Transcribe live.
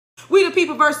the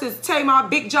People versus Tamar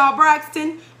Big Jaw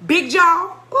Braxton. Big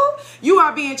Jaw, ooh, you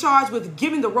are being charged with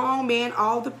giving the wrong man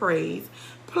all the praise,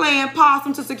 playing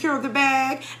possum to secure the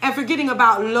bag, and forgetting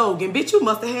about Logan. Bitch, you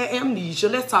must have had amnesia.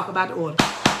 Let's talk about the order.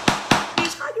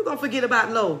 Bitch, how you gonna forget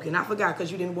about Logan? I forgot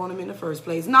because you didn't want him in the first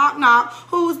place. Knock, knock.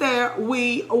 Who's there?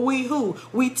 We who?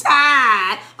 We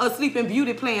tired of Sleeping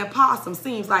Beauty playing possum.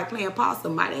 Seems like playing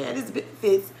possum might have had its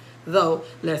benefits, though.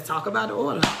 Let's talk about the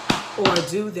order. Or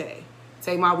do they?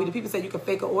 Tamar, We the People say you can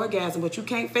fake an orgasm, but you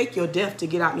can't fake your death to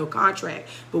get out no contract.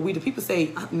 But We the People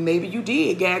say maybe you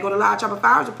did. Gag on the Live Chopper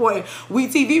Files reporting We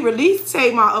TV released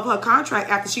Tamar of her contract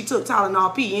after she took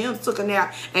Tylenol PMs, took a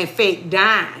nap, and fake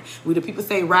dying. We the People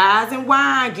say rise and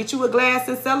wine, get you a glass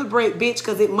and celebrate, bitch,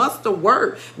 because it must have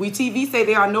worked. We TV say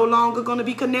they are no longer going to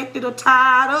be connected or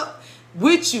tied up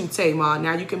with you, Tamar.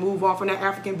 Now you can move on from that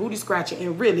African booty scratching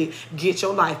and really get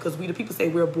your life, because We the People say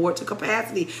we're bored to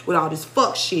capacity with all this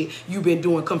fuck shit you've been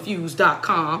doing.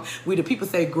 Confused.com. We the People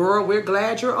say, girl, we're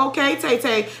glad you're okay,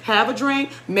 Tay-Tay. Have a drink,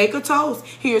 make a toast.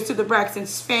 Here's to the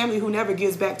Braxton's family who never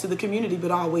gives back to the community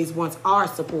but always wants our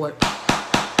support.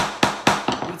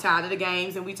 We tired of the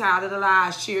games and we tired of the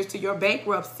lies. Cheers to your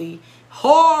bankruptcy.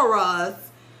 Horrors.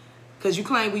 Because you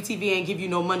claim We TV ain't give you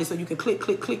no money so you can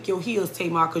click your heels,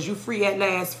 Tamar, because you free at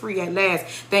last, free at last.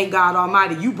 Thank God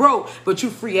Almighty. You broke, but you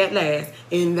free at last.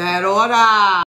 In that order.